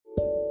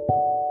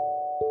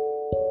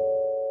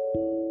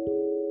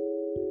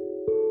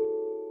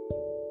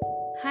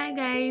Hi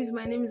guys,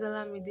 my name is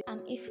Olamide.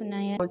 I'm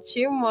Ifunaya. I'm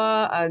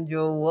Chima, and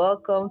you're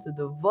welcome to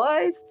the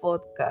Voice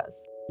Podcast.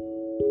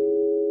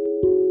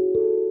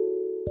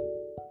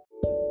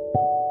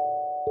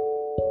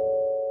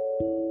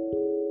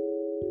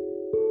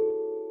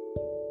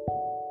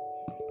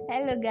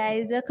 Hello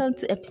guys, welcome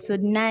to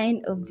episode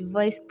 9 of the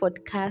Voice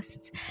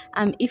Podcast.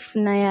 I'm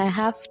Ifunaya. I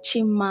have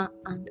Chima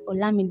and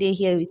Olamide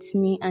here with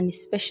me and a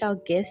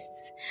special guest.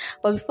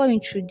 But before we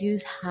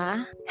introduce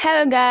her,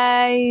 Hello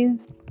guys.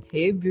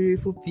 Hey,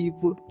 beautiful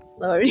people.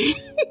 sorry.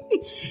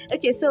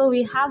 Okay, so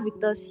we have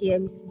with us here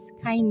Mrs.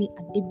 Kaini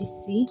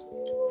Adebisi.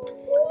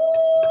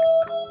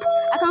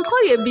 I can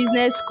call you a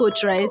business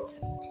coach, right?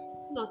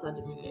 Not at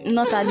the moment.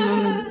 Not at the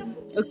moment.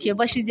 Okay,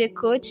 but she's a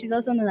coach. She's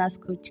also known as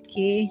Coach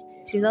K.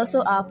 She's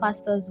also our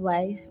pastor's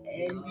wife.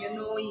 And you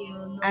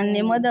know. And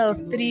a mother of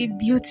 3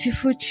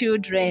 beautiful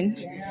children.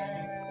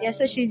 Yeah,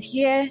 so she's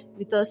here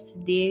with us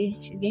today.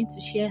 She's going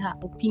to share her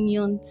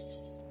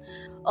opinions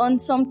on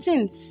some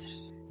things.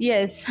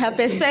 Yes, her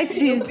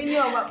perspective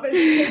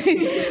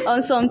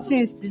on some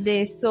things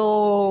today.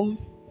 So,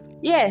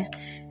 yeah.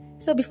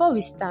 So before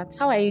we start,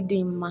 how are you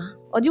doing, Ma?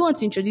 Or do you want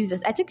to introduce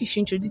us? I think you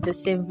should introduce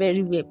yourself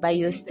very well by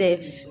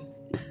yourself.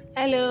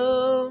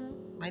 Hello,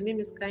 my name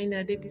is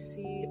Kaina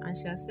Adebisi, and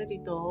she has said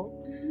it all.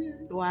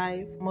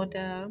 Wife,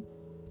 mother,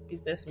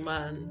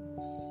 businesswoman.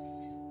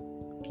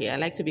 Okay, I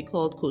like to be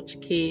called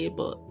Coach K,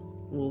 but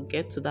we'll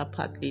get to that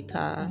part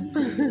later.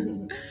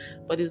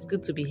 But it's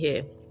good to be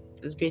here.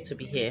 It's great to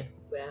be here.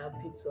 We're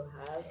happy to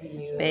have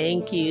you.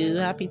 Thank you.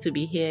 Happy to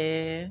be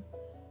here.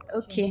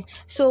 Okay,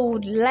 so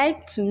would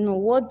like to know,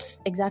 what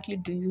exactly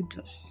do you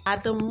do?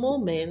 At the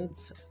moment,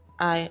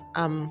 I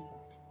am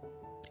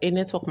a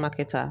network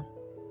marketer.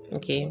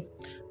 Okay,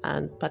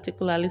 and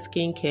particularly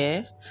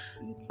skincare.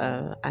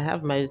 I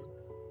have my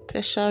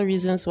special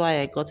reasons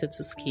why I got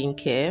into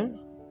skincare.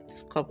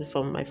 It's coming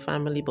from my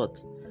family,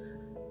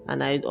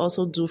 and I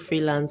also do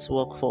freelance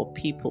work for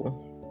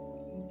people.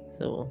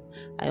 So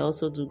I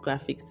also do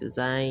graphics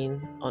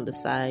design on the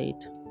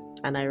side,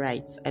 and I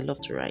write. I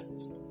love to write.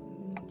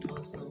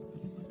 Awesome.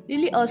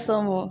 Really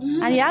awesome.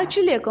 And you're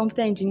actually a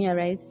computer engineer,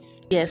 right?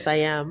 Yes, I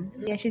am.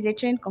 Yeah, she's a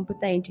trained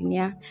computer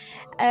engineer.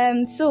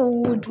 So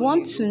would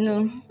want to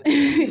know.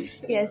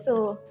 Yeah,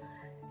 so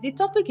the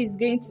topic is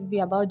going to be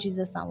about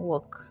Jesus and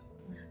work.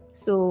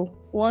 So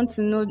want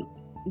to know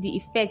the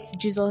effect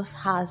Jesus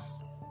has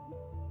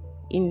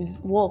in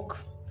work,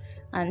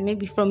 and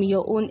maybe from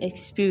your own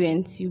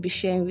experience you'll be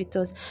sharing with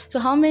us. So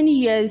how many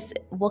years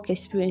work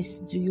experience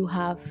do you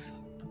have?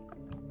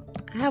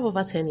 I have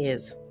over 10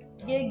 years.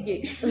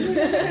 Okay.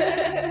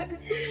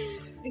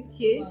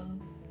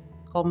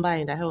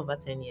 Combined, I have over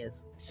 10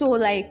 years. So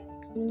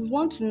we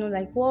want to know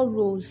what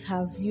roles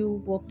have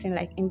you worked in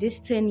in this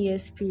 10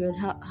 years period?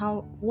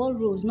 How what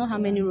roles, not how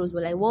many roles,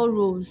 but what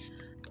roles?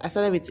 I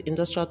started with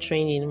industrial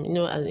training. You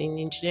know, as in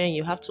engineering,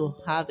 you have to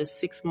have a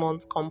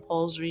 6-month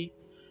compulsory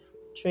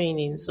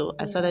training. So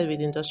I started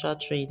with industrial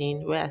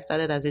training, where I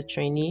started as a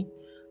trainee.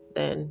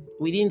 Then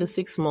within the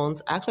 6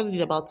 months, I actually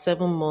did about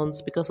 7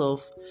 months because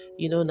of,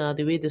 now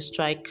the way the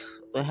strike,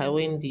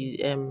 when the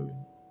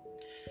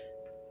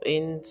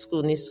in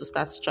school needs to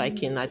start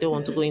striking. I don't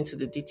want to go into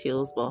the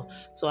details, but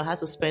so I had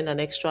to spend an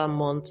extra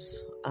month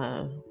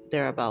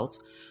thereabout.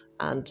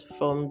 And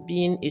from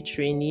being a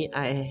trainee,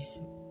 I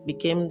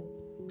became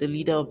the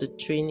leader of the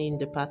training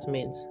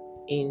department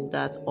in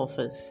that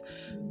office.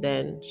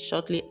 Then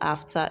shortly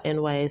after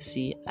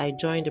NYSC, I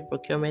joined the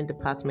procurement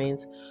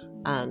department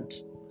and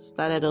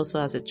started also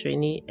as a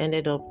trainee,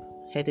 ended up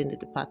heading the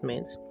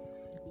department.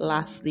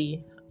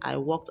 Lastly, I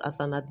worked as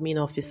an admin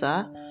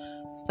officer,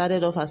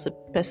 started off as a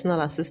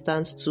personal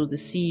assistant to the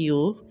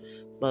CEO,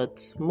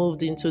 but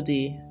moved into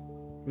the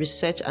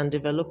research and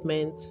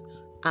development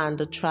and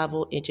the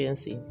travel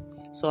agency.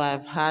 So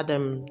I've had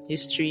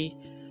history,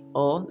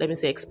 or let me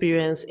say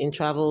experience in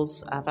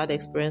travels. I've had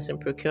experience in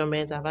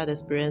procurement. I've had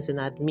experience in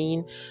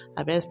admin.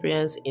 I've had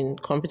experience in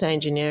computer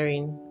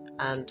engineering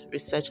and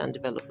research and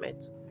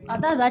development. Oh,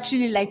 that's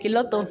actually a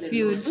lot of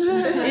fields.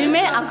 You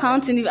may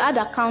accounting. If you add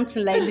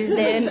accounting like this,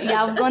 then you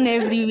have gone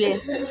everywhere.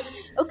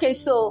 Okay,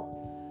 so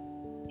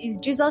is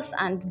Jesus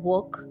and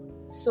work.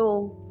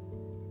 So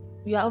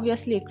you are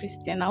obviously a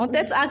Christian. I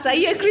wanted to ask, are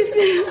you a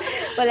Christian?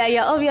 But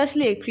you're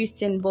obviously a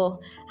Christian. But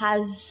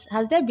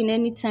has there been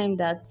any time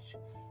that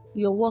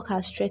your work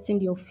has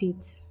threatened your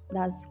faith?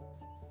 That's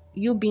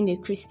you being a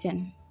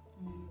Christian.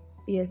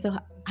 Yeah. So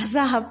has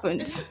that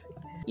happened?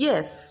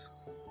 Yes,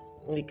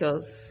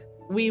 because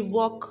we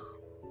walk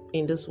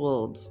in this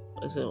world.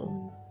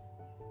 So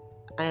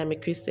I am a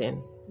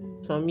Christian.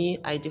 For me,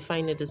 I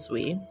define it this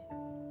way.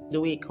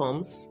 The way it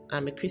comes,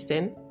 I'm a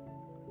Christian,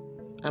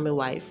 I'm a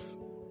wife,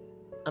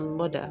 I'm a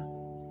mother,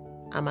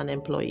 I'm an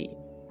employee.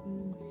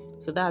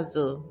 So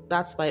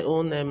that's my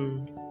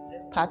own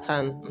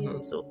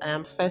pattern. So I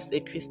am first a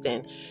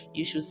Christian.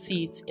 You should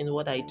see it in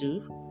what I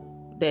do.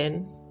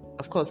 Then,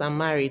 of course, I'm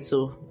married,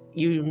 so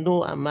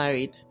I'm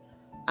married.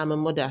 I'm a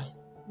mother.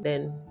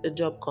 Then the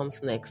job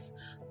comes next.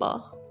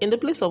 But in the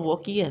place of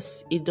work,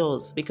 yes, it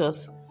does,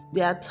 because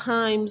there are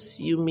times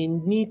you may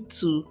need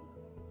to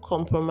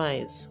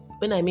compromise.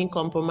 When I mean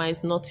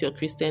compromise, not your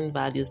Christian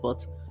values,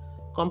 but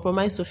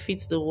compromise to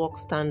fit the work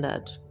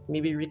standard,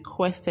 maybe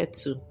requested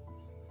to.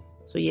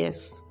 So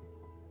yes,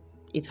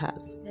 it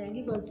has.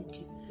 Give us the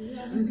gist.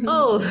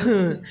 Oh,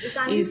 You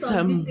can give it's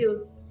some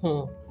details.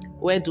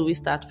 where do we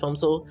start from?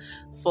 So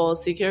for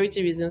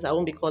security reasons, I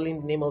won't be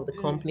calling the name of the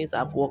companies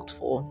I've worked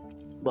for,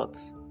 but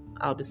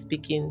I'll be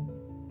speaking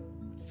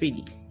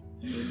freely.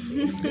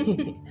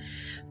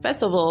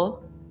 First of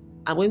all,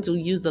 I'm going to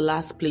use the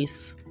last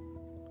place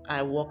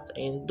I worked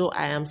in, though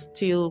I am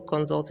still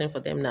consulting for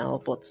them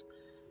now, but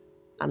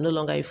I'm no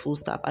longer a full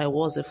staff. I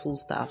was a full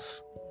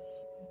staff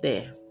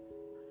there.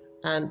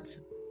 And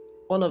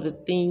one of the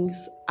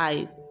things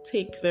I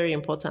take very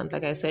important,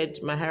 like I said,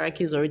 my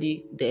hierarchy is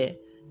already there.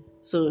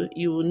 So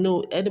you will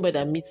know, anybody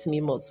that meets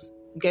me must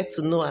get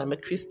to know I'm a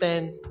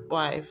Christian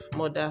wife,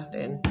 mother,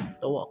 then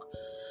the work.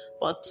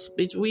 But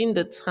between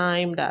the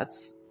time that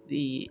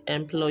the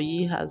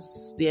employer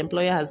has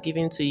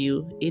given to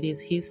you, it is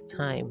his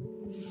time.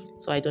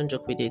 So I don't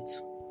joke with it.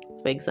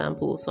 For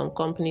example, some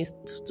companies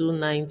do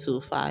 9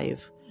 to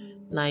 5,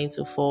 9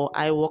 to 4.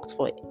 I worked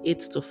for 8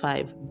 to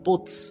 5.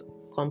 Both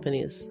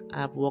companies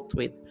I've worked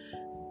with,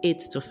 8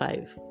 to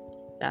 5.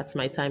 That's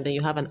my time. Then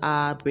you have an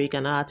hour break,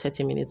 an hour,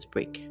 30 minutes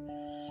break.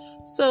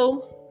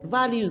 So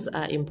values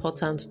are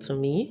important to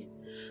me.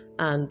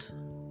 And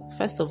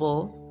first of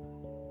all,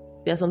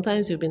 there are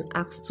sometimes you've been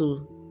asked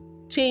to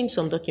change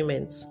some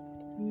documents.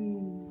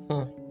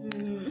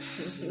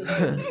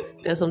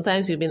 There are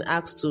sometimes you've been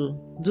asked to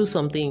do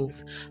some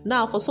things.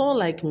 Now, for someone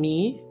like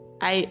me,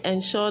 I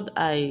ensured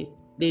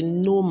they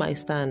know my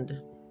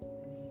stand.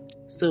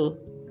 So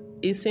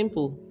it's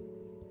simple.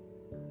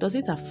 Does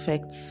it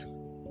affect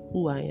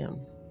who I am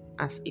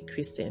as a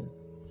Christian?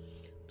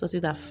 Does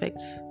it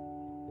affect?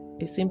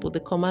 It's simple. The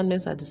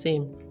commandments are the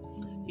same.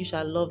 You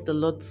shall love the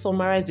Lord,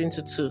 summarized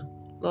into 2.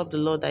 Love the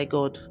Lord thy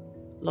God.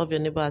 Love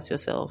your neighbor as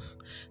yourself.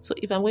 So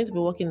if I'm going to be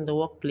working in the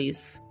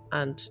workplace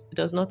and it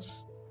does not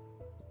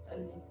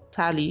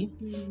tally,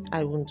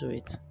 I won't do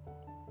it.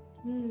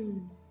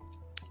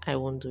 I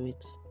won't do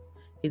it.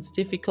 It's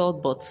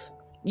difficult, but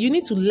you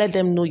need to let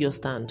them know your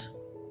stand.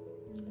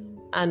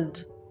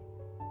 And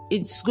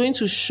it's going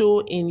to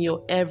show in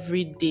your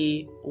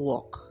everyday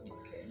work.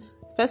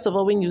 First of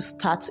all, when you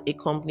start a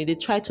company, they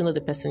try to know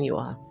the person you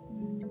are.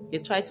 They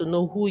try to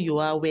know who you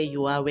are, where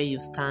you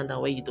stand,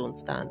 and where you don't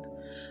stand.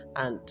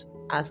 And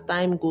as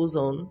time goes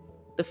on,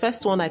 the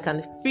first one I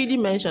can freely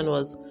mention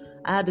was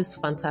I had this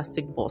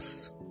fantastic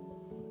boss.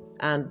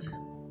 And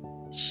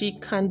she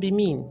can be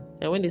mean.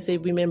 And when they say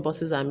women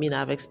bosses are mean,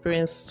 I've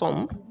experienced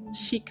some.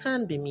 She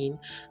can be mean.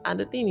 And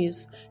the thing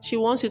is, she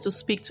wants you to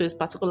speak to a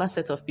particular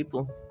set of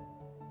people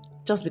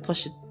just because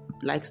she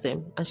likes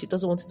them. And she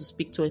doesn't want you to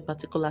speak to a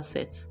particular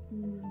set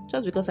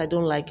just because I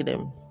don't like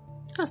them.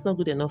 That's not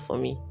good enough for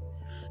me.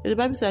 If the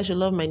Bible says I should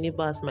love my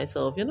neighbor as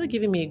myself, you're not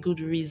giving me a good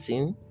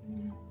reason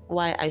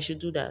why I should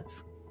do that.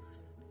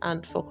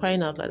 And for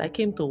crying out loud, I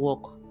came to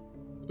work,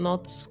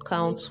 not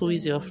count who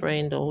is your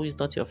friend or who is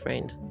not your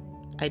friend.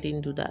 I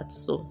didn't do that.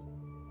 So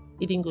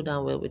it didn't go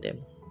down well with them.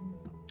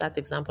 That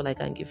example I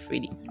can give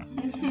freely.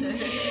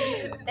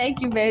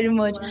 Thank you very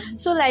much.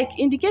 So like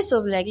in the case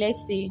of like,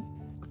 let's say,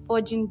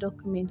 forging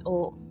documents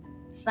or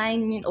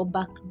signing or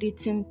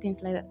backdating,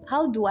 things like that,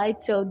 how do I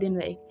tell them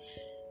like,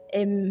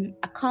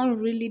 I can't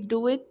really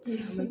do it?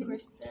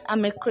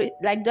 I'm a Christian.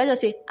 Like, do I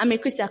just say, I'm a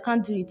Christian, I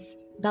can't do it?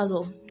 That's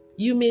all.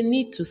 You may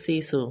need to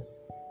say so.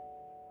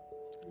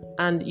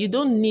 And I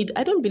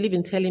don't believe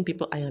in telling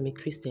people I am a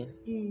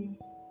Christian.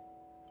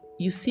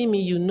 You see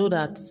me, you know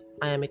that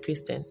I am a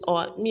Christian.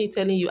 Or me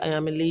telling you I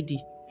am a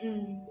lady.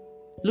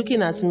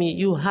 Looking at me,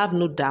 you have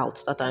no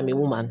doubt that I'm a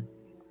woman.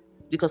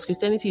 Because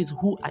Christianity is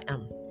who I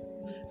am.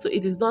 So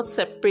it is not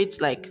separate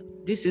like,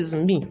 this is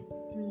me.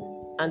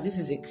 And this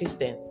is a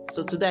Christian.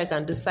 So today I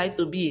can decide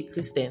to be a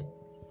Christian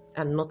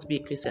and not be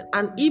a Christian.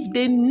 And if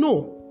they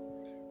know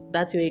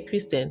that you're a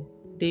Christian,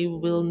 they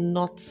will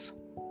not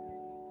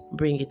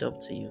bring it up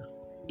to you.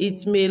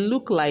 It may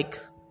look like,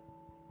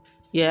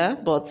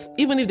 but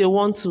even if they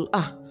want to,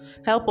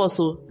 help us,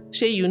 so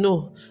Shay, we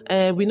know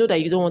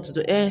that you don't want to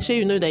do, Shay,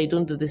 you know that you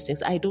don't do these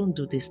things. I don't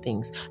do these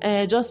things.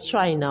 Just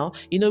try now.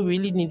 We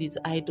really need it.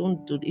 I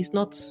don't do this. It's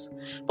not.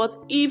 But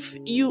if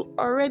you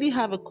already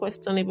have a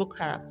questionable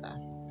character,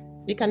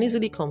 they can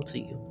easily come to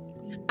you.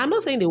 I'm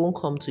not saying they won't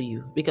come to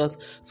you, because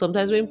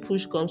sometimes when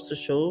push comes to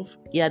shove,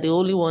 the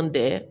only one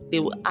there, they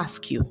will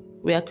ask you.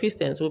 We are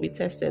Christians, we'll be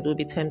tested, we'll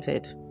be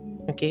tempted.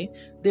 Okay?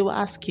 They will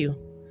ask you.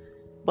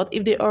 But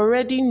if they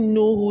already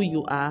know who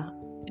you are,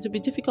 it will be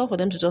difficult for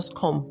them to just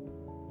come.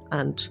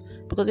 And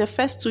because your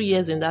first 2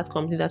 years in that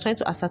company, they're trying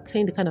to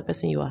ascertain the kind of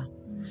person you are.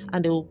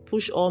 And they will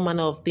push all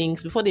manner of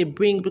things before they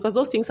bring, because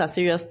those things are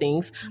serious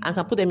things and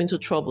can put them into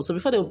trouble. So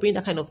before they will bring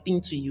that kind of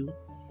thing to you,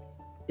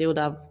 they would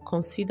have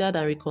considered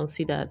and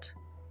reconsidered.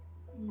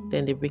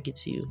 Then they bring it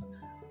to you.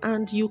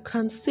 And you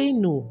can say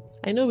no.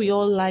 I know we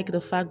all like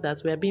the fact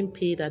that we are being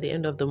paid at the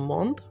end of the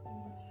month.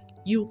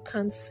 You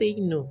can say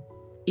no.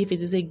 If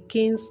it is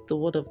against the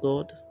word of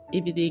God,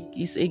 if it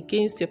is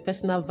against your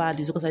personal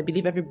values, because I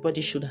believe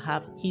everybody should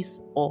have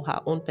his or her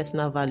own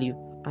personal value.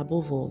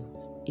 Above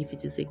all, if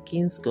it is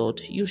against God,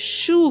 you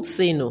should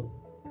say no.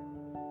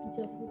 With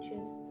your full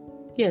chest.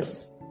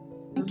 Yes.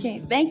 Okay,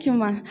 thank you,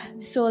 ma.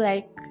 So,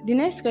 like, the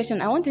next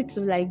question, I want it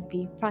to, like,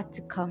 be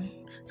practical.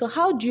 So,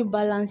 how do you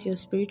balance your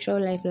spiritual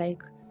life,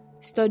 like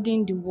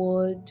studying the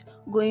word,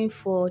 going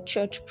for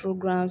church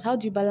programs? How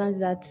do you balance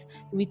that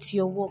with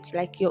your work,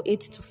 like your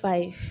 8 to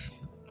 5?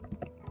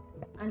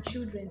 And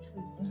children,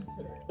 too.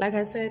 Like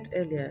I said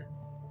earlier,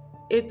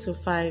 8 to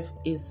 5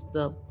 is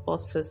the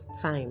boss's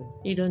time.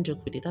 You don't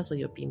joke with it. That's what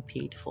you're being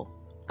paid for.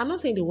 I'm not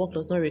saying the work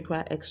does not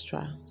require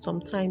extra.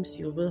 Sometimes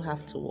you will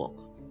have to work.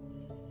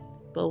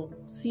 But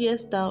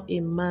seest thou a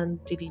man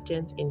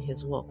diligent in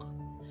his work?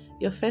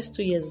 Your first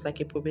 2 years is like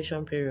a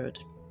probation period.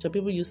 Some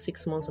people use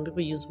 6 months, some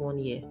people use 1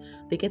 year.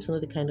 They get to know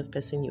the kind of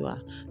person you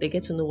are. They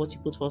get to know what you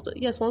put forth.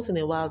 Yes, once in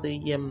a while,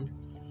 the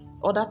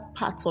other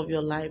parts of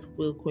your life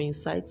will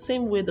coincide.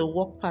 Same way the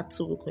work part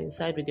too will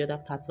coincide with the other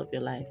parts of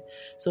your life.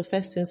 So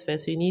first things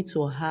first, you need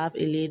to have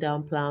a laid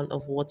down plan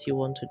of what you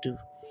want to do.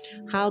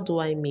 How do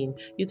I mean?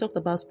 You talked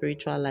about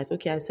spiritual life.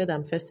 Okay, I said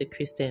I'm first a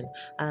Christian,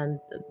 and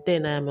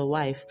then I am a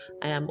wife.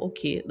 I am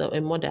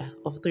a mother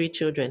of 3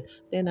 children.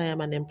 Then I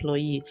am an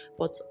employee.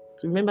 But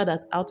remember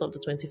that out of the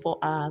 24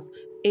 hours,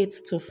 8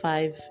 to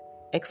 5,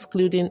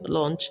 excluding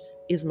lunch,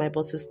 is my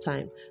boss's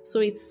time. So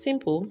it's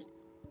simple.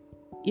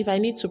 If I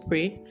need to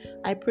pray,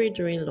 I pray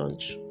during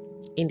lunch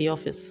in the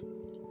office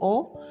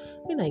or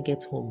when I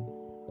get home.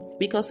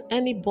 Because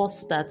any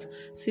boss that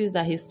sees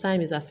that his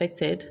time is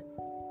affected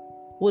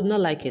would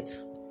not like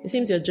it. It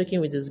seems you're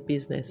joking with his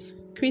business,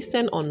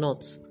 Christian or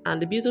not.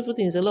 And the beautiful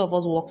thing is a lot of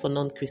us work for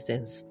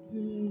non-Christians.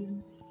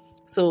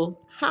 So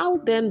how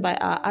then by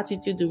our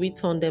attitude do we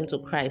turn them to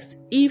Christ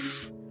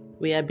if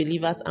we are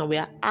believers and we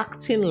are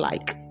acting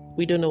like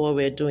we don't know what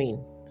we're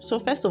doing? So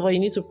first of all, you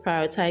need to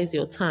prioritize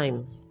your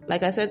time.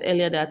 Like I said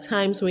earlier, there are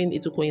times when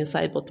it will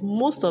coincide, but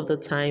most of the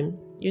time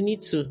you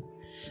need to.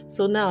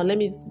 So now let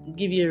me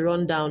give you a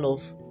rundown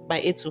of my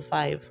 8 to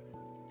 5.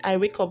 I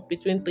wake up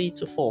between 3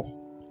 to 4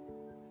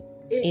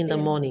 in the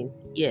morning.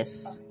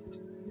 Yes.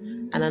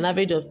 And an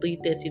average of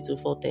 3:30 to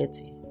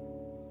 4:30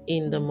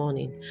 in the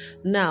morning.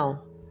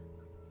 Now,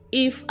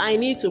 if I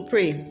need to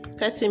pray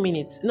 30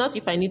 minutes, not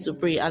if I need to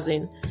pray as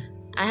in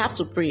I have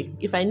to pray.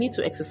 If I need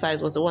to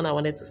exercise was the one I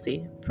wanted to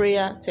say.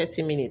 Prayer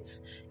 30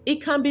 minutes.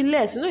 It can be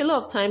less. You know, a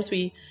lot of times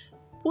we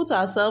put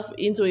ourselves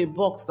into a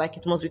box like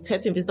it must be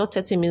 30. If it's not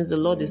 30 means the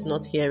Lord is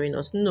not hearing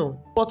us. No.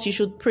 But you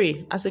should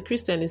pray. As a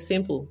Christian, it's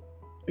simple.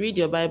 Read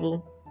your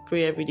Bible,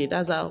 pray every day.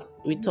 That's how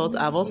we taught.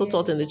 I've also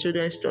taught in the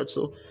children's church.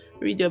 So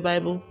read your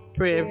Bible,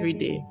 pray every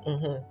day.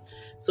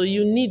 So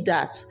you need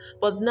that.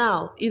 But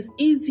now it's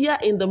easier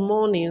in the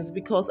mornings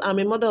because I'm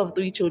a mother of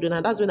 3 children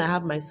and that's when I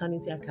have my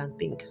sanity. I can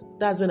think.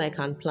 That's when I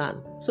can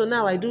plan. So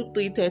now I do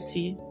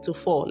 3:30 to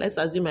 4. Let's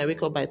assume I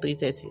wake up by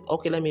 3:30.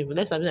 Okay,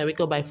 let's assume I wake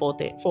up by 4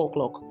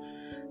 o'clock.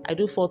 I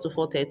do 4 to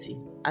 4:30,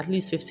 at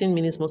least 15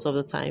 minutes most of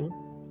the time.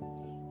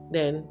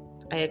 Then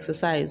I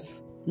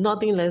exercise.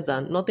 Nothing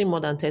more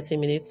than 30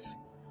 minutes.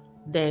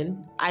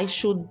 Then I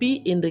should be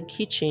in the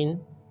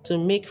kitchen to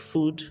make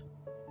food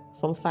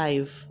from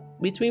 5.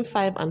 Between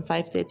 5 and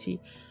 5:30,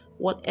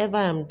 whatever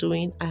I'm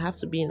doing, I have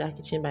to be in that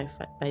kitchen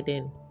by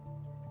then.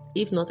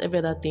 If not, every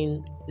other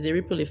thing is a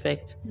ripple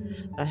effect.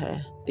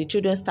 The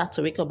children start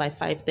to wake up by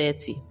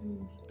 5:30.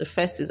 The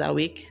first is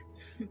awake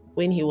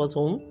when he was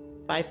home.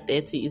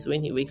 5:30 is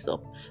when he wakes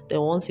up.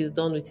 Then once he's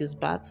done with his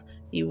bath,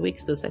 he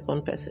wakes the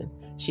second person.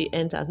 She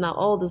enters. Now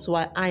all this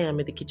while I am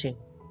in the kitchen.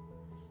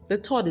 The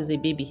third is a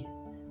baby.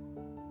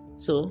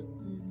 So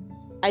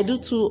I do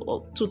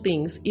two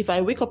things. If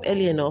I wake up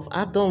early enough,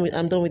 I'm done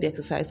with the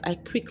exercise, I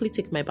quickly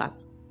take my bath.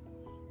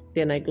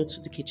 Then I go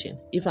to the kitchen.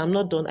 If I'm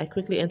not done, I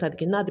quickly enter the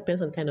kitchen. Now it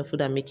depends on the kind of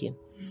food I'm making.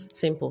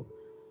 Simple.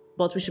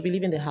 But we should be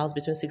leaving the house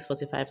between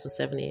 6:45 to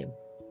 7 a.m.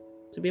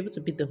 To be able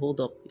to beat the hold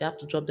up. You have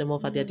to drop them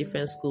off at their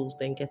different schools,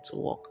 then get to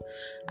work.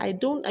 I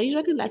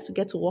usually like to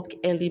get to work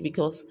early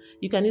because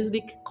you can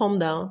easily come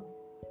down,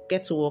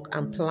 get to work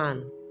and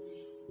plan.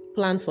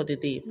 Plan for the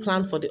day,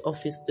 plan for the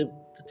office, the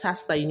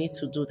tasks that you need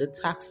to do, the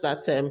tasks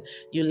that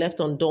you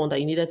left undone that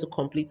you needed to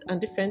complete, and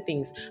different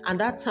things. And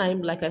that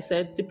time, like I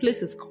said, the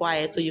place is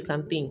quiet so you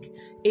can think.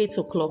 8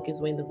 o'clock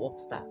is when the work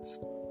starts.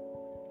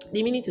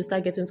 The minute you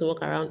start getting to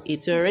work around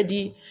 8, you're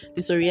already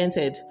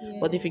disoriented. Yeah.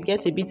 But if you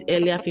get a bit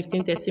earlier,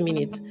 15-30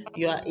 minutes,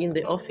 you are in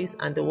the office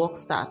and the work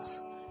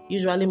starts.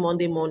 Usually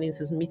Monday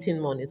mornings is meeting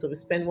morning. So we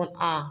spend 1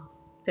 hour,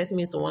 30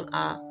 minutes to 1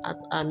 hour at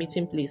our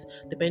meeting place,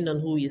 depending on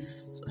who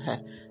is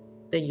her.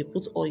 Then you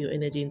put all your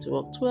energy into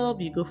work.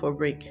 12, you go for a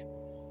break.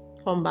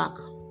 Come back.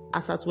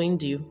 As at when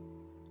due,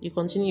 you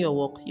continue your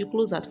work. You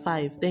close at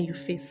 5, then you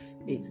face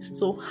it.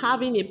 So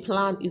having a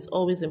plan is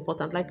always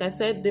important. Like I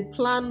said, the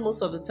plan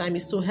most of the time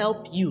is to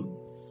help you.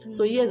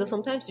 So yes,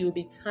 sometimes you will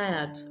be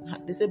tired.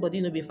 They say body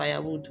no be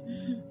firewood.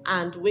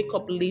 And wake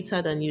up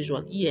later than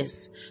usual.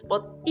 Yes.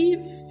 But if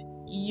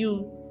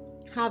you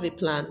have a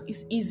plan,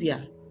 it's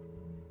easier.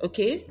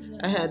 Okay?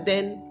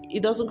 Then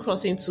it doesn't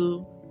cross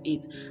into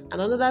it.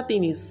 And another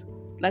thing is,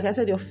 like I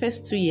said, your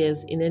first 2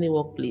 years in any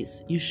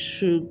workplace, you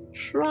should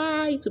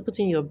try to put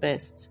in your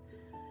best.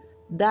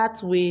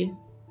 That way,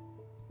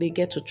 they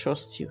get to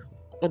trust you,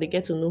 or they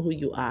get to know who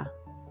you are.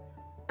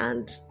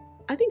 And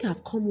I think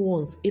I've come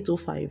once,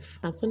 8:05,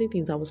 and funny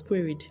things, I was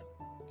queried.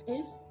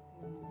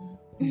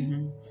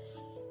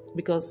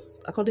 Because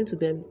according to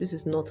them, this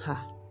is not her.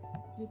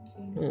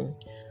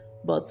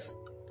 But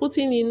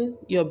putting in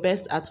your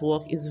best at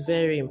work is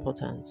very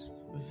important.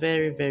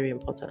 Very, very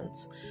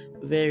important.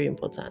 Very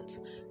important.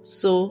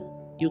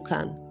 So you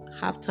can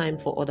have time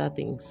for other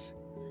things.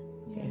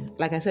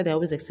 Like I said, there are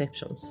always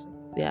exceptions.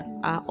 There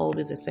are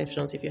always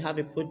exceptions. If you have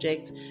a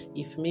project,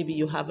 if maybe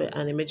you have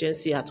an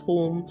emergency at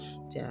home,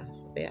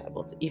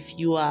 but if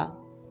you are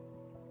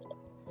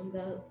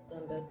under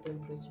standard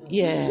temperature,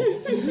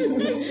 yes,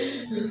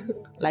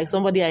 like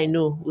somebody I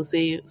know will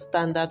say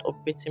standard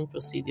operating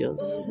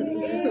procedures.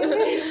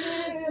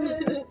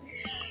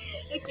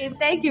 Okay,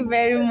 thank you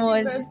very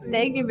much.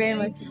 Thank you very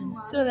much.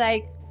 So,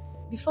 like,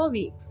 before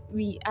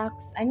we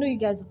ask, I know you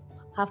guys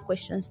have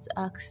questions to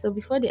ask. So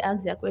before they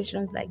ask their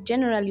questions, like,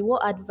 generally,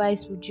 what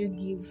advice would you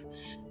give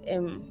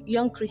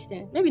young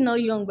Christians? Maybe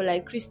not young, but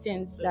like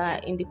Christians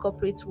that are in the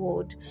corporate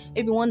world.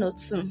 Maybe one or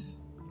two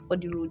for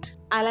the road.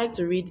 I like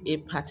to read a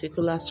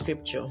particular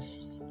scripture.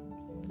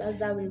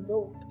 That's how we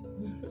roll.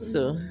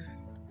 So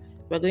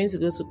we're going to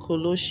go to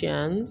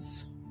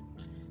Colossians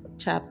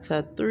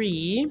chapter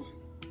 3.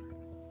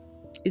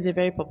 It's a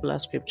very popular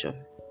scripture.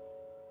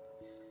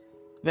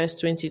 Verse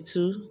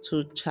 22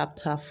 to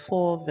chapter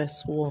 4,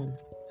 verse 1.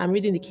 I'm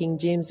reading the King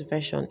James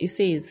Version. It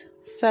says,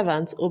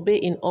 "Servants, obey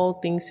in all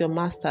things your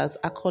masters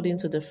according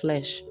to the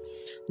flesh,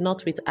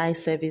 not with eye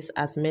service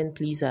as men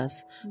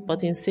pleasers,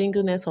 but in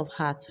singleness of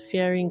heart,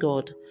 fearing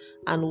God.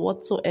 And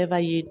whatsoever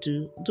ye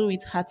do, do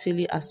it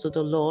heartily as to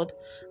the Lord,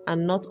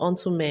 and not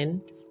unto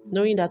men,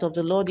 knowing that of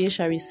the Lord ye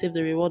shall receive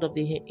the reward of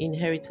the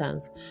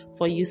inheritance.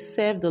 For ye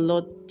serve the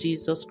Lord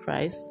Jesus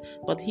Christ,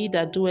 but he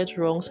that doeth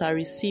wrong shall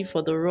receive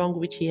for the wrong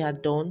which he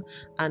had done,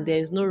 and there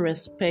is no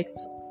respect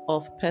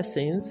of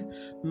persons.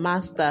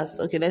 Masters,"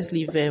 okay, let's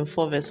leave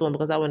 4 verse 1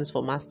 because that one is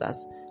for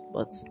masters.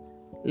 But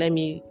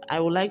I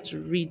would like to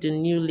read the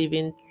New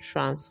Living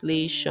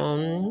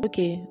Translation.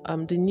 Okay,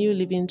 the New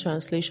Living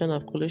Translation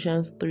of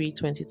Colossians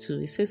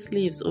 3:22. It says,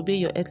 "Slaves, obey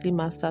your earthly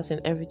masters in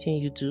everything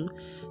you do.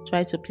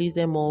 Try to please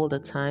them all the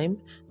time,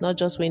 not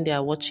just when they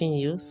are watching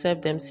you.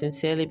 Serve them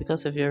sincerely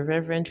because of your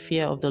reverent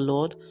fear of the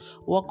Lord.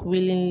 Work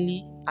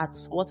willingly at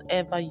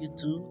whatever you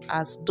do,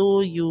 as though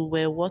you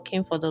were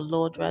working for the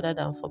Lord rather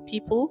than for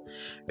people.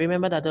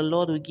 Remember that the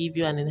Lord will give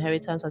you an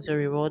inheritance as your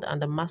reward,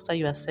 and the master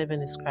you are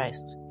serving is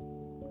Christ."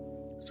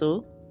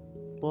 So,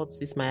 what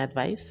is my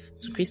advice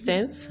to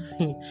Christians?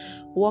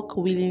 Work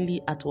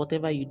willingly at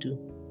whatever you do,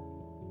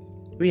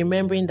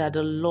 remembering that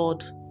the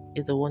Lord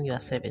is the one you are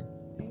serving.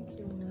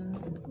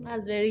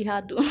 That's very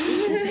hard though.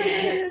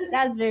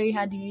 That's very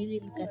hard. You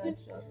really look at it.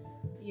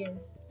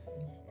 Yes.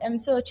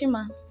 So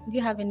Chima, do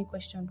you have any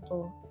question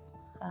for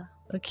her?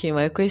 Okay,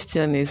 my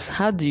question is,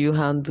 how do you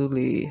handle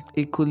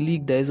a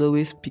colleague that is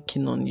always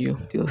picking on you,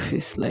 your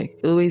face, like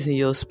always in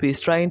your space,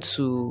 trying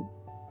to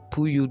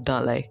pull you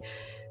down? Like,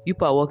 you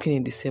are working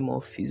in the same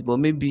office, but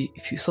maybe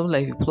if you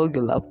plug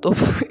your laptop,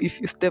 if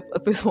you step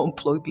up, person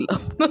unplug the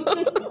laptop.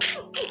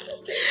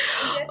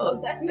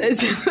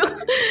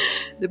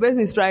 The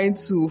person is trying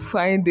to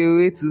find a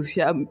way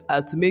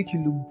to make you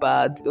look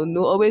bad.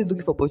 Always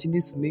looking for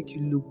opportunities to make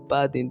you look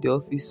bad in the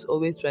office.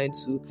 Always trying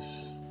to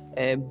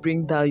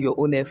bring down your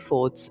own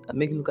efforts and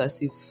make it look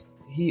as if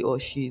he or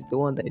she is the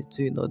one that is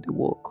doing all the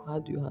work. How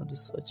do you handle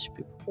such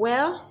people?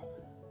 Well,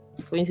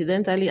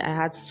 coincidentally, I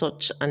had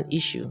such an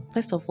issue.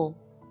 First of all,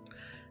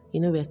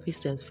 we're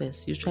Christians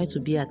first. You try to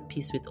be at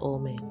peace with all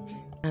men.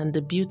 And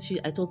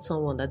I told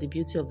someone that the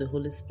beauty of the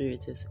Holy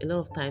Spirit is, a lot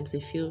of times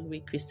they feel we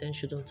Christians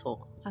shouldn't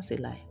talk. That's a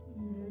lie.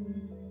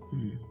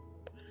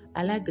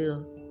 I like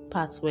the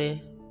part where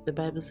the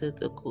Bible says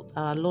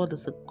our Lord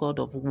is a God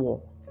of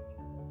war.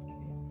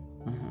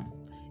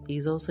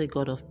 He's also a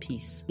God of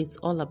peace. It's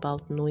all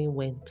about knowing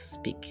when to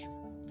speak.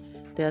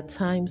 There are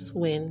times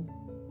when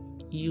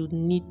you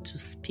need to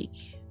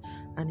speak,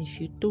 and if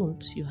you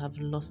don't, you have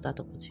lost that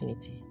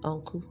opportunity.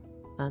 Uncle,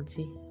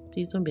 auntie,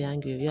 please don't be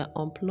angry. You are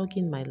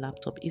unplugging my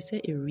laptop. Is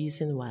there a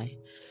reason why?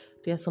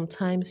 There are some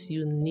times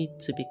you need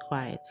to be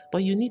quiet,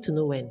 but you need to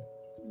know when.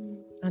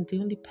 And the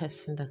only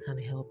person that can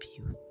help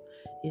you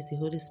is the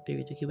Holy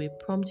Spirit. Okay, we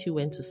prompt you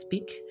when to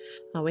speak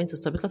and when to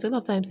stop. Because a lot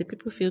of times the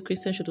people feel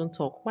Christians shouldn't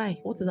talk. Why?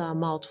 What is our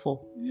mouth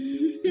for?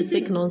 To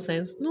take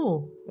nonsense?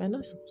 No, we're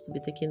not supposed to be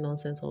taking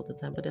nonsense all the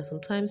time. But there are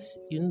sometimes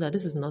you know that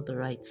this is not the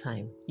right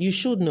time. You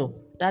should know.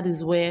 That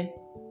is where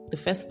the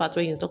first part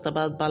where you talked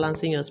about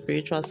balancing your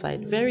spiritual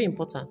side. Very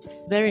important.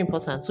 Very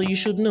important. So you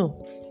should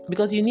know.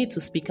 Because you need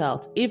to speak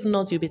out. If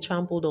not, you'll be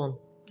trampled on.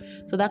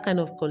 So that kind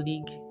of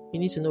colleague, you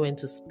need to know when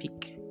to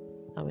speak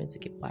and when to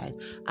keep quiet.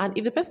 And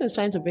if the person is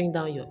trying to bring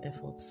down your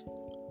efforts,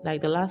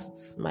 like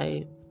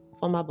my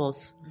former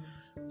boss,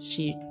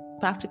 she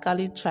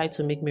practically try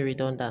to make me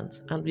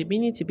redundant. And the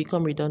minute you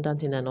become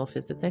redundant in an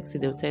office, the next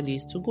thing they'll tell you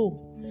is to go.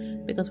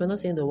 Because we're not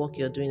saying the work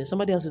you're doing.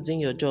 Somebody else is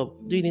doing your job,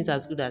 doing it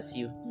as good as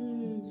you.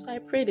 So I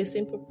prayed a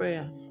simple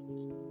prayer.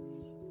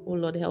 Oh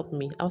Lord, help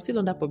me. I was still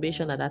under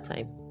probation at that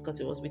time because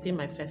it was within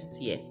my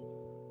first year.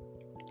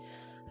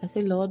 I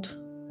said, Lord,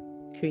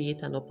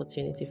 create an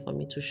opportunity for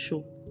me to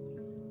show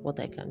what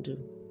I can do.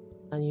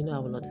 And you know I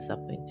will not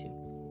disappoint you.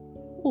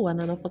 Oh,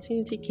 and an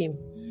opportunity came.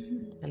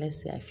 And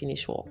let's say I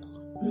finish work.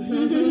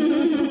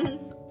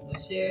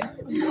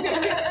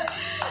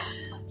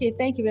 Okay,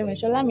 thank you very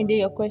much. Allow me to do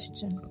your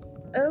question.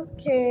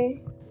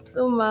 Okay.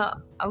 So,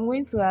 I'm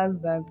going to ask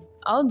that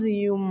how do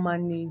you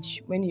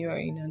manage when you're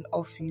in an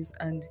office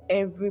and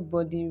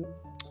everybody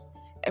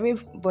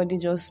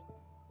just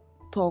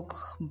talk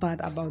bad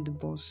about the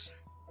boss?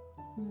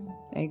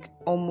 Like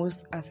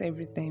almost at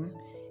every time.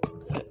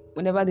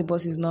 Whenever the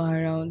boss is not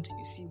around,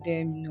 you see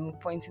them,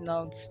 pointing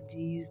out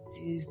this,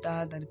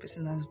 that the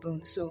person has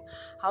done. So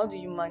how do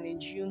you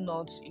manage you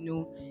not,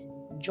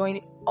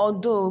 join,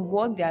 although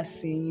what they are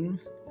saying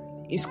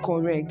is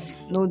correct,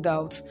 no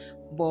doubt,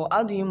 but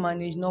how do you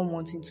manage not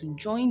wanting to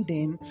join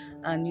them,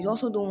 and you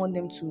also don't want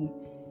them to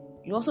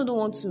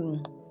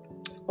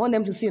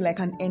see you like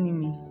an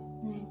enemy?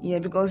 Yeah,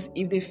 because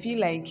if they feel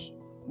like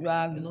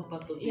you're not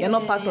part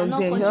of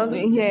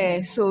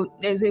them. So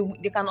they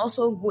can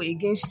also go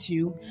against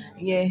you.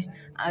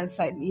 And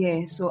side.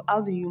 So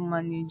how do you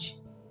manage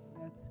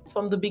that?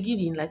 From the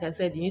beginning, like I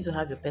said, you need to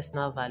have your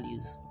personal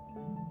values.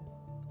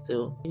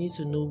 So you need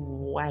to know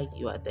why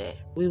you are there.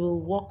 We will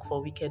work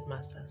for wicked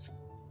masters.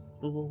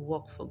 We will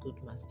work for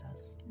good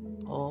masters.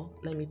 Or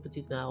let me put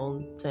it in our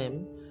own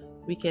term,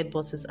 wicked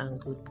bosses and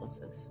good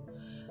bosses.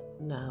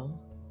 Now,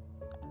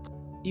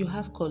 you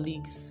have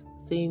colleagues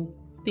saying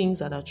things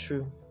that are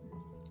true.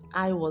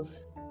 I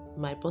was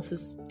my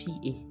boss's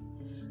PA,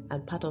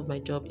 and part of my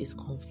job is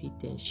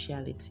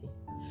confidentiality.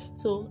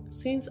 So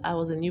since I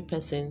was a new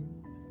person,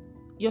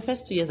 your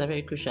first 2 years are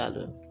very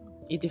crucial.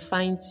 It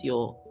defines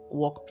your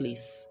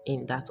workplace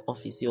in that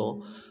office,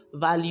 your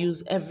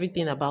values,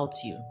 everything about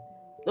you.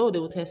 Oh, they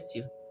will test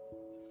you.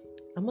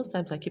 And most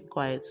times I keep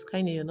quiet.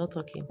 Kaine, you're not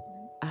talking.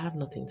 I have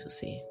nothing to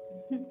say.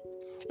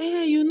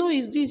 Hey,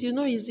 it's this,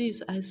 it's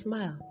this. I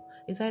smile.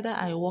 It's either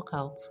I walk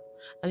out.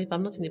 And if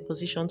I'm not in a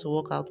position to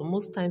walk out, but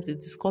most times they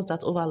discuss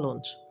that over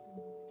lunch,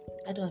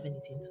 I don't have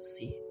anything to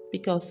say.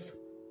 Because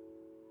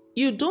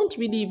you don't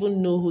really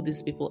even know who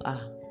these people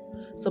are.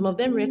 Some of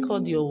them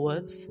record your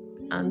words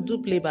and do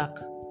playback.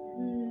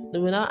 They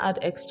will now add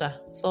extra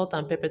salt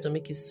and pepper to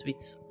make it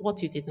sweet,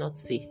 what you did not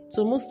say.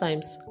 So most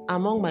times,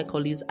 among my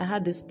colleagues, I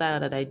had this style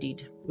that I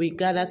did. We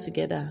gather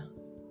together,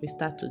 we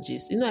start to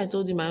gist. I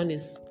told you my own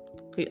is,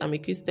 I'm a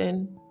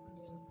Christian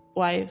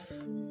wife,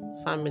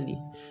 family.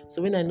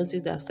 So when I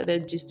noticed that I've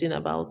started gisting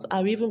about,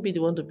 I will even be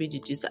the one to be the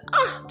gist.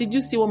 Did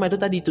you see what my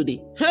daughter did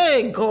today?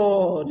 Hey,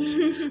 God!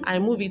 I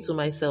move it to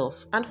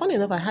myself. And funny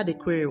enough, I had a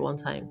query one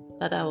time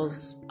that I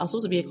was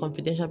supposed to be a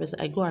confidential person.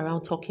 I go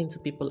around talking to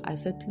people. I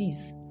said,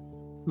 please,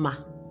 ma,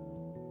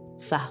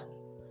 sir,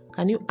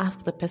 can you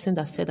ask the person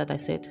that said that I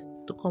said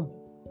to come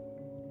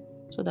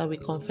so that we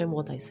confirm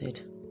what I said?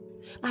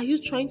 Are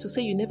you trying to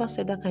say you never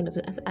said that kind of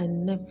thing? I said, I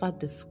never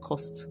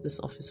discussed this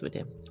office with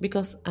them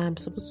because I'm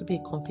supposed to be a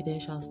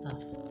confidential staff.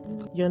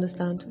 You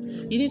understand?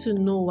 You need to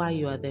know why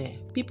you are there.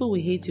 People will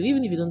hate you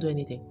even if you don't do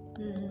anything.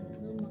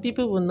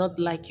 People will not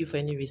like you for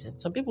any reason.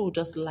 Some people will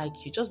just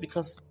like you just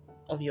because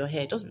of your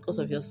hair, just because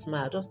of your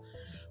smile.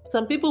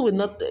 Some people will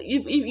not,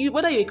 if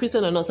whether you're a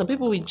Christian or not, some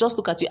people will just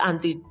look at you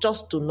and they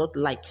just do not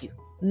like you.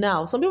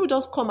 Now, some people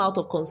just come out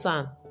of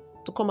concern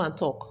to come and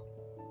talk.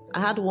 I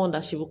had one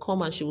that she will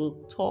come and she will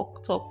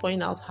talk,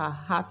 point out her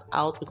heart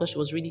out because she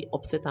was really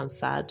upset and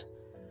sad.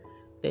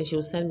 Then she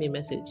will send me a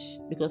message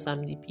because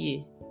I'm the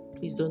PA.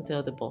 Please don't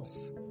tell the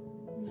boss.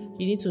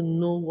 You need to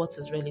know what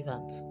is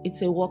relevant.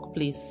 It's a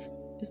workplace.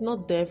 It's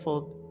not there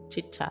for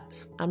chit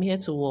chat. I'm here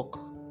to work.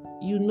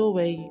 You know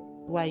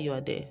why you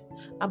are there.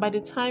 And by the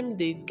time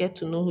they get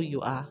to know who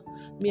you are,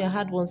 I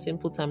had one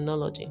simple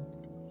terminology.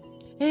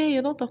 Hey,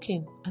 you're not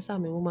talking. I said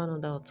I'm a woman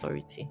under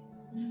authority.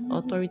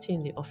 Authority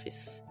in the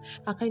office.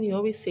 How can you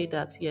always say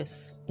that?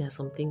 Yes, there are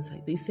some things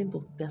like this.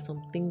 Simple. There are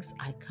some things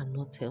I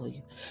cannot tell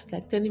you.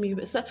 Like telling me,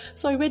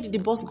 sorry, where did the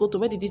boss go to?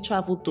 Where did he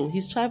travel to?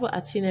 His travel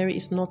itinerary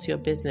is not your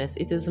business.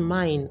 It is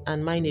mine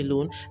and mine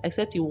alone,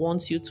 except he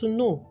wants you to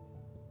know.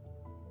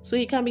 So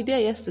he can be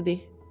there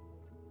yesterday.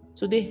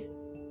 Today,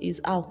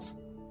 he's out.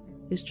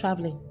 He's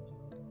traveling.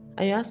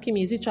 And you're asking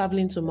me, is he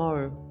traveling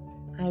tomorrow?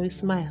 I will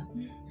smile.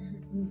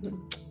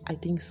 I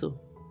think so.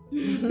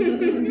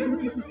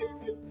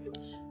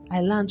 I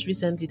learned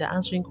recently that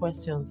answering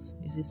questions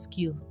is a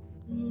skill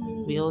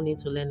we all need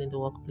to learn in the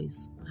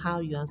workplace. How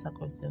you answer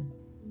questions.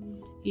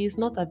 He is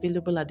not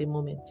available at the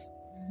moment.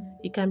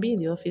 He can be in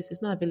the office.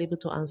 He's not available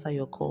to answer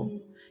your call.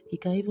 He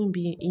can even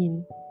be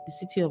in the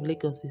city of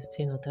Lagos. He's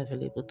still not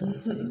available to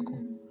answer your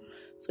call.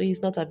 So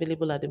he's not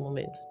available at the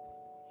moment.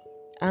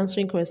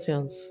 Answering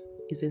questions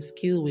is a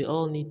skill we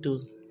all need to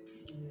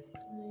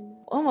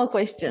One more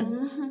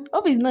question.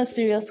 Hope it's not a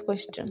serious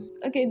question.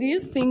 Okay, do you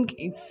think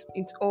it's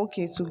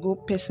okay to go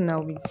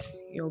personal with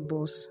your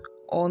boss?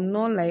 Or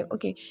not, like,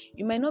 okay,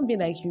 you might not be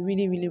like you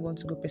really, really want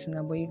to go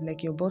personal, but if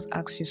like your boss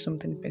asks you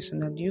something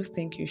personal, do you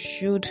think you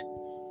should,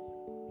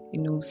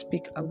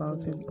 speak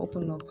about it,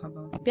 open up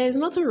about it? There is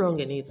nothing wrong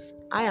in it.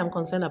 I am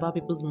concerned about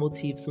people's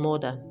motives more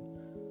than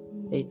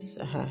it's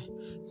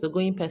so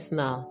going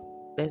personal.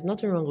 There's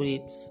nothing wrong with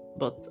it,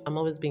 but I'm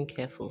always being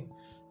careful.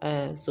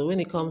 So when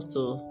it comes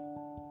to,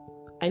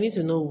 I need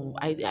to know.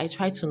 I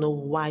try to know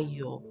why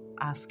you're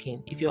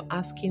asking. If you're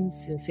asking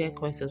sincere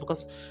questions,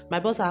 because my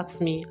boss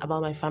asked me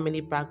about my family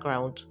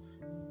background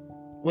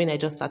when I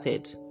just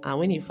started, and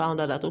when he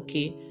found out that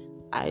okay,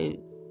 I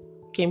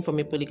came from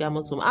a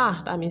polygamous home,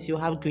 that means you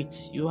have grit,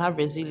 you have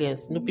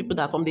resilience. People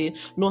that come, they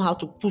know how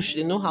to push,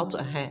 they know how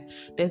to.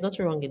 There's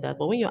nothing wrong in that.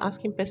 But when you're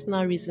asking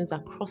personal reasons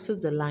that crosses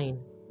the line,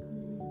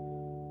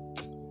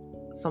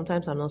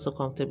 sometimes I'm not so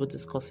comfortable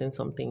discussing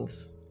some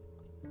things.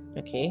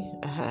 Okay,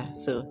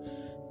 so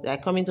they're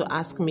coming to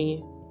ask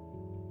me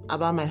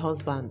about my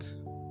husband.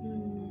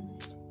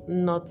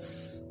 Not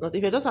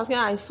if you're just asking,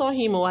 I saw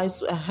him, or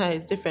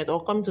it's different,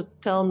 or come to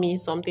tell me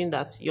something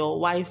that your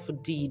wife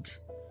did.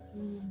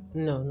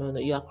 No,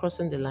 you are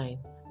crossing the line.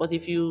 But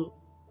if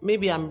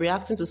maybe I'm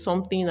reacting to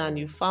something and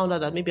you found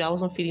out that maybe I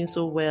wasn't feeling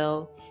so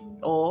well,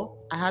 or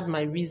I had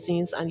my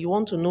reasons and you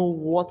want to know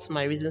what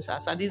my reasons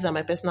are, so these are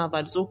my personal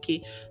values,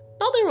 okay,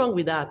 nothing wrong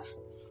with that.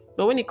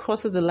 But when it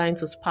crosses the line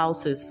to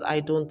spouses, I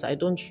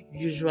don't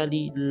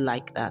usually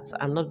like that.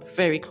 I'm not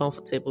very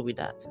comfortable with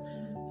that.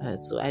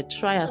 So I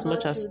try as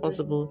much as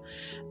possible.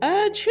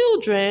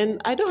 Children,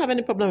 I don't have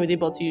any problem with it,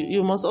 but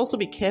you must also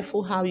be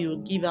careful how you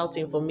give out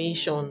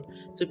information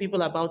to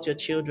people about your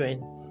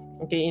children.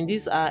 Okay, in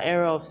this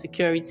era of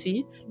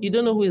security, you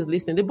don't know who is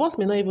listening. The boss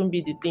may not even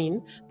be the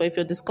thing, but if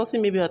you're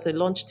discussing maybe at a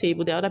lunch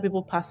table, there are other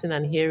people passing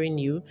and hearing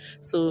you.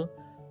 So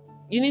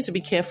you need to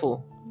be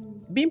careful.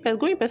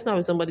 Going personal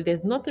with somebody,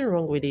 there's nothing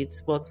wrong with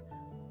it, but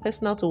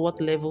personal to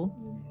what level?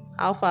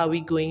 How far are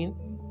we going?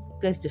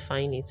 Let's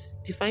define it.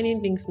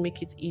 Defining things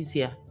make it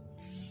easier.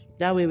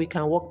 That way we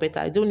can work better.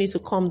 I don't need to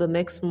come the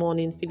next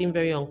morning feeling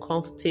very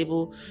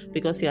uncomfortable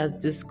because he has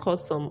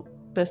discussed some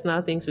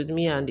personal things with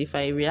me, and if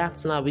I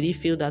react now, will he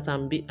feel that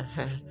I'm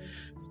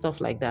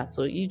stuff like that.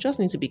 So you just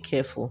need to be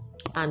careful,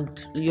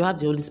 and you have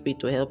the Holy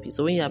Spirit to help you.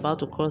 So when you're about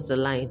to cross the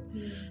line,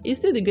 he's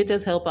still the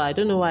greatest helper. I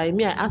don't know why.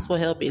 I ask for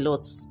help a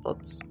lot,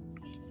 but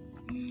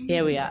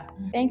here we are.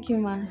 Thank you,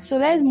 ma. So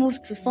let's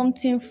move to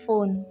something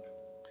fun.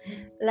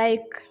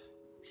 Like,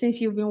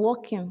 since you've been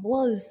working,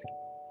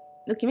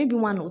 maybe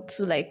one or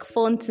two like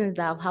fun things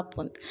that have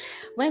happened.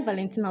 When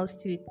Valentina was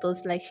still with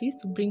us, like she used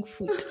to bring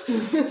food.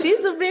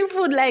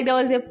 Like there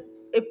was a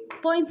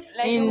point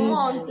in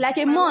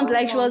a month.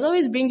 Like she was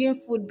always bringing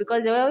food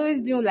because they were always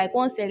doing like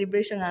one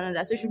celebration and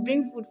another. So she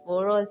bring food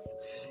for us.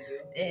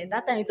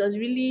 That time it was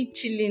really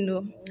chilling,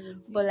 though.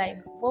 But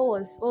like, what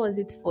was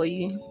it for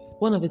you?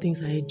 One of the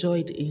things I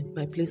enjoyed in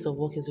my place of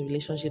work is the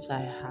relationships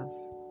I have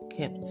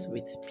kept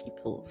with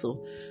people.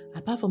 So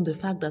apart from the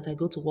fact that I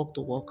go to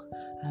work,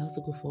 I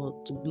also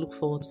look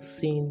forward to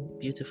seeing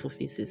beautiful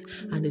faces.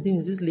 And the thing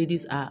is, these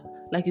ladies are,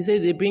 like you say,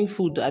 they bring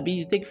food.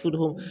 You take food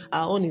home.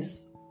 Our own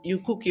is, you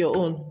cook your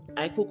own,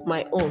 I cook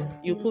my own,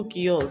 you cook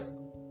yours.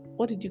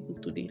 What did you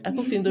cook today? I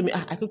cooked Indomie.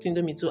 I cooked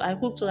Indomie too. I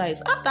cooked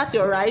rice. That's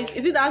your rice.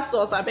 Is it that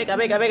sauce? I beg.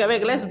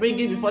 Let's bring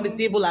it before the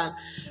table and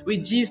we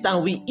gist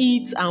and we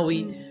eat and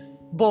we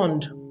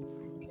bond.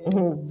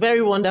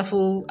 Very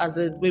wonderful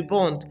we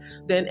bond.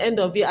 Then end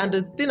of year. And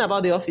the thing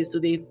about the office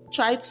today,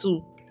 try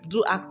to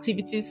do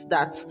activities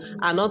that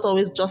are not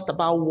always just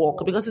about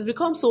work, because it's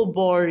become so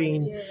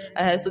boring.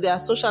 So there are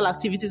social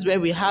activities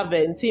where we have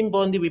team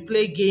bonding, we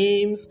play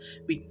games,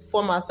 we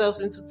form ourselves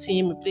into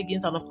team, we play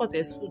games, and of course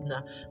there's food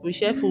now. We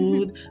share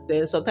food.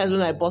 Then sometimes when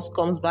my boss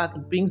comes back,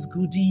 brings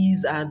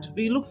goodies, and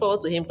we look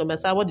forward to him coming.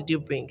 Say, what did you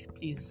bring?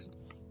 Please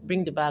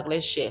bring the bag,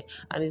 let's share.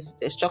 And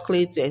there's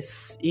chocolates,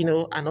 there's,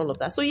 and all of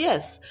that. So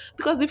yes,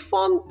 because the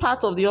fun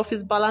part of the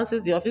office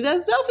balances the office.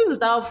 The office is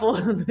now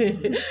fun.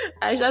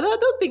 I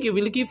don't think you'll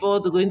be looking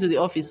forward to going to the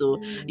office.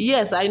 So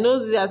yes, I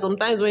know there are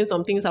sometimes when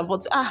some things happen,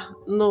 but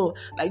no,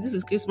 like this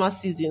is Christmas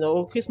season,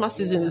 or Christmas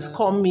season is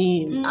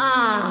coming.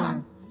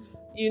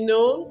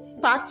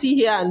 Party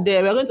here and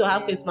there. We're going to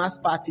have Christmas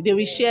party. They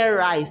will share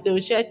rice. They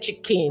will share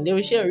chicken. They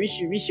will share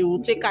rishi.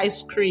 We'll take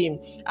ice cream.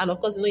 And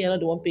of course, you're not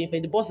the one paying for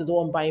it. The boss is the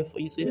one buying for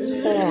you. So it's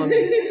fun.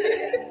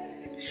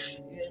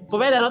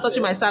 Provided they're not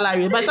touching my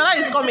salary. My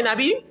salary is coming,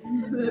 Abi.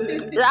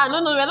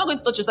 No, we're not going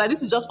to touch your salary.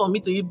 This is just for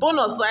me to eat.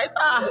 Bonus, right?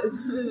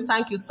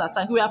 Thank you, sir.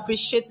 Thank you. We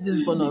appreciate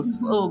this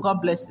bonus. Oh,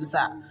 God bless you,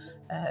 sir.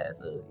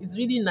 So it's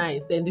really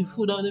nice. Then the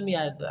food on me,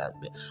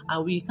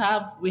 and we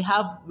had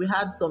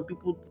some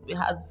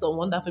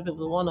wonderful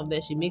people. One of them,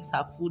 she makes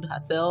her food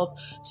herself.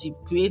 She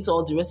creates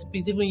all the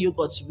recipes, even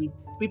yogurt.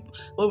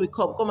 When we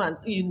come and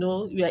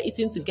we are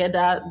eating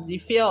together. The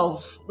fear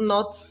of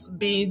not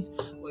being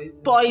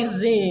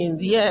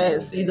poisoned,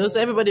 yes, so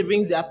everybody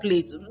brings their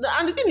plates.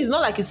 And the thing is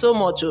not like it's so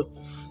much.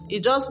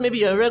 It just maybe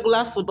your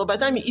regular food, but by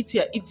the time you eat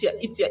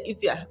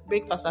here,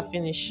 breakfast are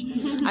finished.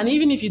 And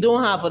even if you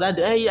don't have for that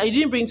day, I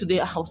didn't bring today,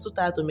 I was so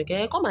tired to make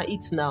it. Come and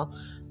eat now.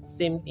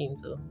 Same thing.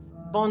 So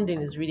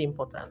bonding is really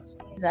important.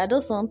 I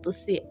just want to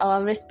say,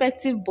 our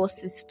respective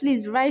bosses,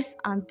 please, rice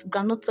and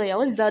groundnut oil.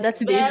 What is the other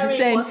thing they used to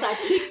send?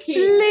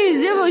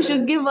 Please, everyone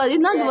should give us. It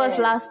not give us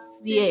last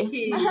year.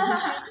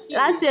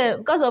 Last year,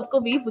 because of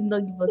COVID, you would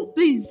not give us.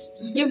 Please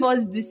give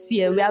us this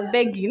year. We are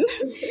begging.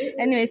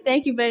 Anyways,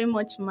 thank you very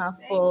much, Ma,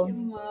 for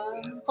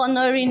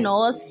honoring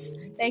us.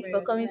 Thank you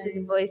for coming to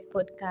the Voice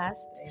Podcast.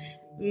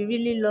 We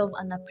really love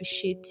and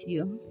appreciate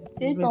you.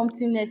 Say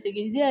something else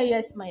again. Is there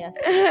yes, Maya?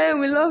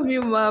 We love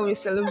you, Ma. We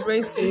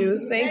celebrate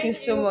you. Thank you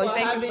so much.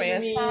 Thank you for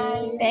your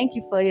time. Thank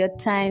you for your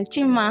time.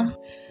 Chima.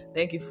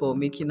 Thank you for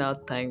making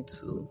out time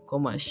to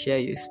come and share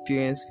your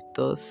experience with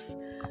us.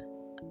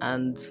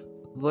 And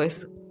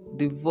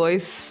the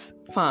voice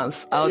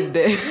fans out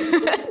there.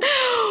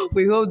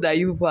 We hope that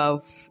you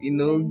have,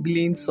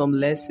 gleaned some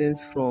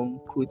lessons from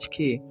Coach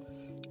K.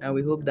 And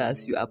we hope that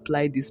as you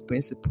apply these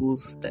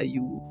principles, that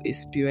you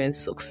experience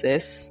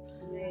success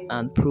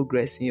and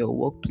progress in your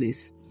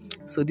workplace.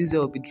 So this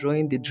will be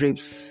drawing the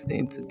drapes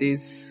in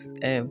today's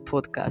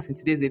podcast, in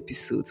today's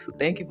episode. So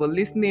thank you for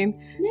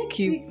listening. Next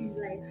week is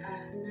like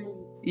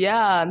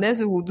next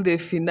week we'll do the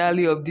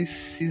finale of this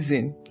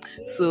season.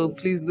 So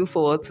please look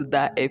forward to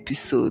that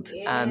episode.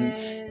 And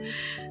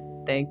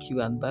thank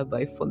you and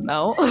bye-bye for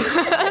now.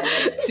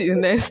 See you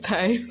next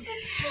time.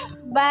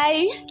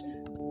 Bye.